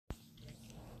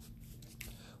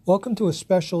Welcome to a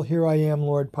special Here I Am,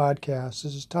 Lord podcast.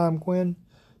 This is Tom Quinn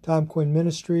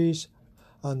Ministries,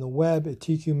 on the web at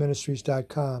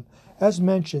tqministries.com. As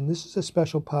mentioned, this is a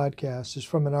special podcast. It's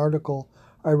from an article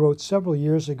I wrote several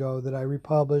years ago that I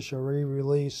republish or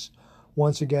re-release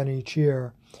once again each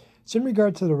year. It's in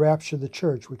regard to the rapture of the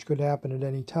church, which could happen at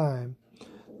any time.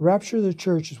 The rapture of the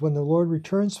church is when the Lord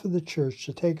returns for the church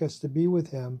to take us to be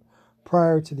with Him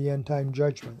prior to the end-time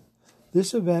judgment.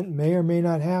 This event may or may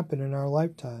not happen in our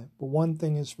lifetime, but one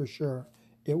thing is for sure,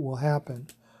 it will happen.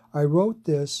 I wrote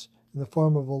this in the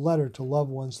form of a letter to loved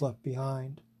ones left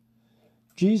behind.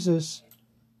 Jesus,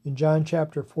 in John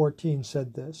chapter 14,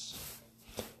 said this,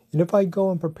 "And if I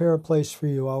go and prepare a place for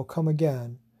you, I will come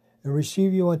again and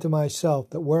receive you unto myself,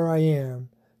 that where I am,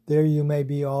 there you may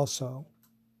be also."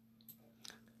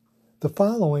 The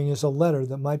following is a letter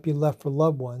that might be left for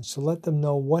loved ones to let them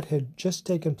know what had just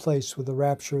taken place with the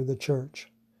rapture of the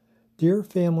church. Dear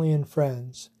family and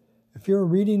friends, if you are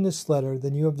reading this letter,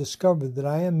 then you have discovered that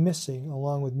I am missing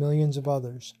along with millions of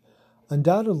others.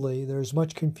 Undoubtedly, there is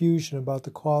much confusion about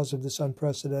the cause of this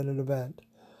unprecedented event.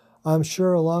 I am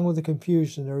sure along with the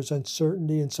confusion there is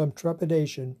uncertainty and some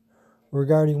trepidation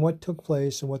regarding what took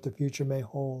place and what the future may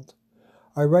hold.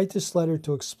 I write this letter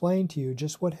to explain to you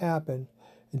just what happened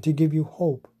and to give you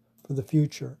hope for the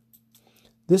future.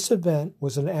 This event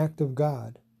was an act of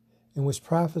God and was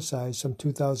prophesied some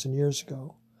 2,000 years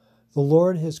ago. The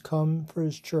Lord has come for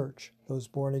His church, those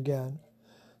born again.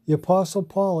 The Apostle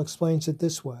Paul explains it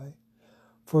this way,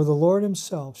 "For the Lord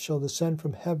Himself shall descend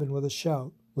from heaven with a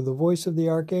shout, with the voice of the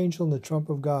archangel and the trump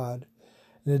of God,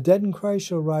 and the dead in Christ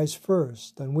shall rise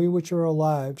first, and we which are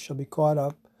alive shall be caught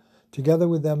up together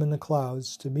with them in the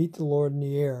clouds to meet the Lord in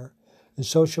the air, and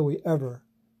so shall we ever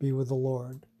be with the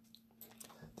Lord."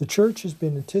 The church has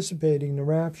been anticipating the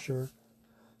rapture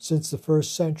since the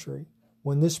first century,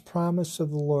 when this promise of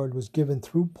the Lord was given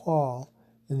through Paul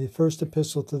in the first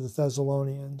epistle to the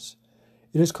Thessalonians.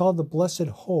 It is called the blessed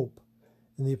hope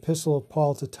in the epistle of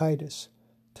Paul to Titus.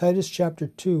 Titus chapter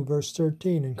 2, verse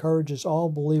 13 encourages all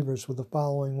believers with the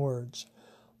following words,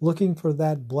 "Looking for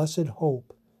that blessed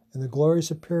hope and the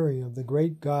glorious appearing of the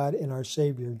great God and our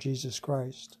Savior, Jesus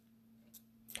Christ."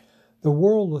 The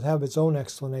world will have its own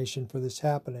explanation for this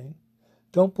happening.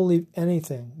 Don't believe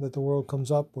anything that the world comes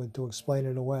up with to explain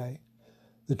it away.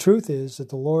 The truth is that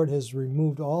the Lord has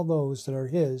removed all those that are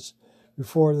His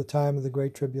before the time of the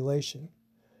Great Tribulation.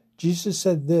 Jesus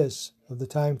said this of the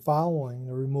time following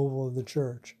the removal of the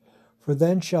church, "For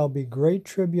then shall be great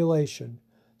tribulation,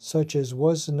 such as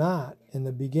was not in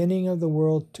the beginning of the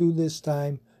world to this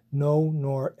time, no,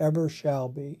 nor ever shall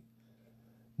be."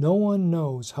 No one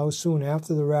knows how soon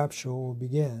after the rapture will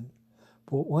begin,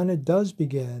 but when it does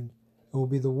begin, it will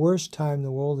be the worst time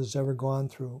the world has ever gone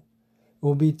through. It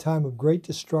will be a time of great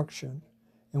destruction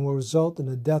and will result in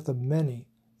the death of many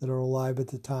that are alive at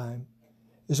the time.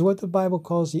 It is what the Bible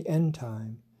calls the end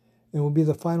time, and will be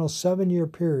the final 7-year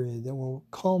period that will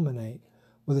culminate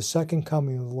with the second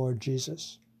coming of the Lord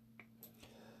Jesus.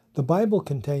 The Bible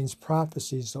contains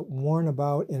prophecies that warn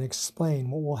about and explain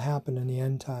what will happen in the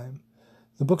end time.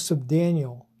 The books of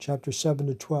Daniel, chapter 7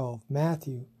 to 12,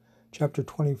 Matthew, chapter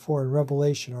 24, and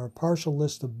Revelation are a partial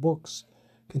list of books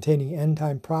containing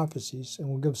end-time prophecies and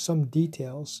will give some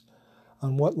details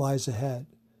on what lies ahead.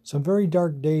 Some very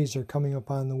dark days are coming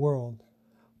upon the world,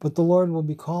 but the Lord will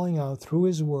be calling out through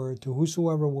His word to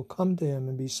whosoever will come to Him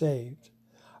and be saved.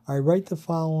 I write the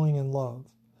following in love.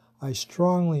 I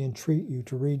strongly entreat you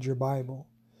to read your Bible.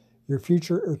 Your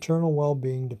future eternal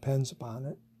well-being depends upon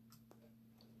it.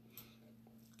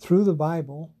 Through the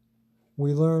Bible,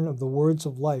 we learn of the words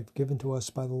of life given to us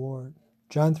by the Lord.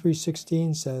 John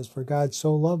 3:16 says, "For God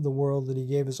so loved the world that He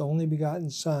gave His only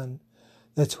begotten Son,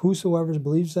 that whosoever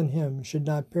believes in Him should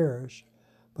not perish,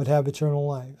 but have eternal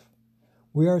life."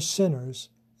 We are sinners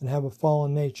and have a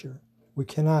fallen nature. We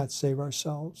cannot save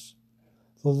ourselves.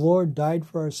 The Lord died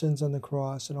for our sins on the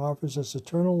cross and offers us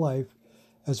eternal life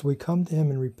as we come to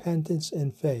Him in repentance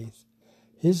and faith.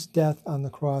 His death on the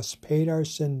cross paid our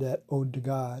sin debt owed to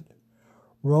God.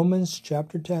 Romans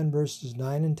chapter 10, verses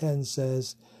 9 and 10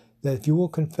 says that if you will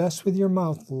confess with your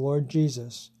mouth the Lord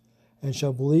Jesus, and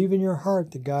shall believe in your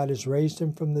heart that God has raised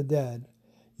Him from the dead,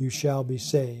 you shall be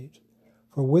saved.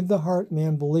 For with the heart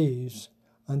man believes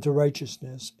unto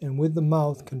righteousness, and with the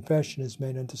mouth confession is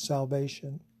made unto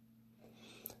salvation.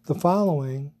 The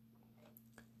following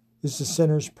is the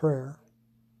sinner's prayer,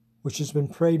 which has been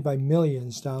prayed by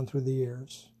millions down through the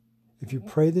years. If you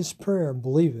pray this prayer and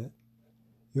believe it,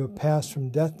 you have passed from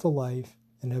death to life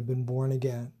and have been born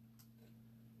again.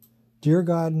 Dear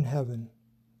God in heaven,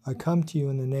 I come to you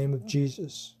in the name of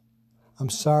Jesus. I'm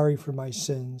sorry for my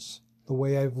sins, the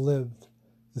way I've lived,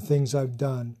 the things I've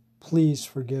done. Please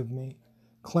forgive me.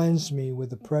 Cleanse me with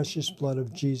the precious blood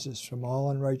of Jesus from all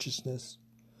unrighteousness.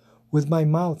 With my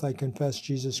mouth I confess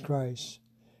Jesus Christ.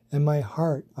 In my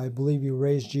heart I believe you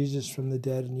raised Jesus from the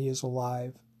dead and he is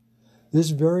alive.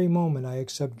 This very moment I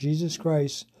accept Jesus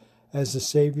Christ as the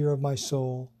Savior of my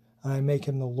soul, and I make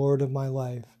him the Lord of my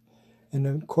life. And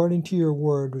according to your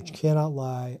word, which cannot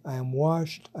lie, I am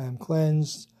washed, I am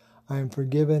cleansed, I am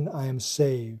forgiven, I am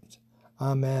saved.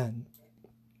 Amen.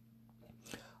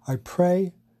 I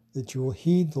pray that you will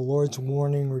heed the Lord's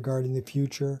warning regarding the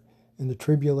future and the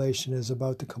tribulation is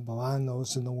about to come upon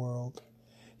those in the world.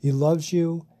 He loves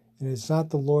you, and it is not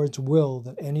the Lord's will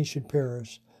that any should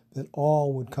perish, that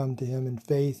all would come to him in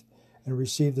faith and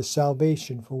receive the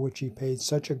salvation for which he paid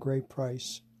such a great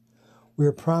price. We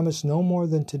are promised no more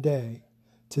than today.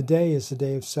 Today is the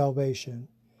day of salvation.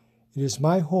 It is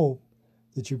my hope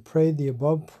that you prayed the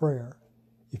above prayer.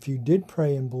 If you did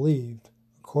pray and believed,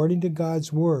 according to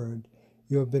God's word,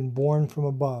 you have been born from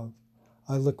above.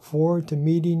 I look forward to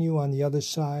meeting you on the other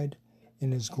side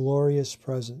in his glorious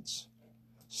presence.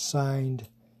 Signed,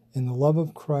 in the love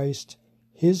of Christ,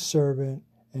 his servant,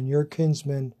 and your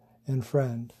kinsman and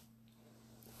friend.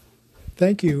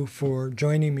 Thank you for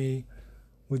joining me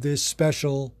with this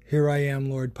special Here I Am,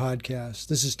 Lord podcast.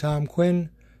 This is Tom Quinn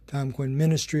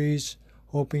Ministries,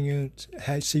 hoping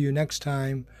to see you next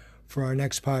time for our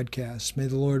next podcast. May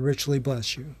the Lord richly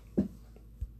bless you.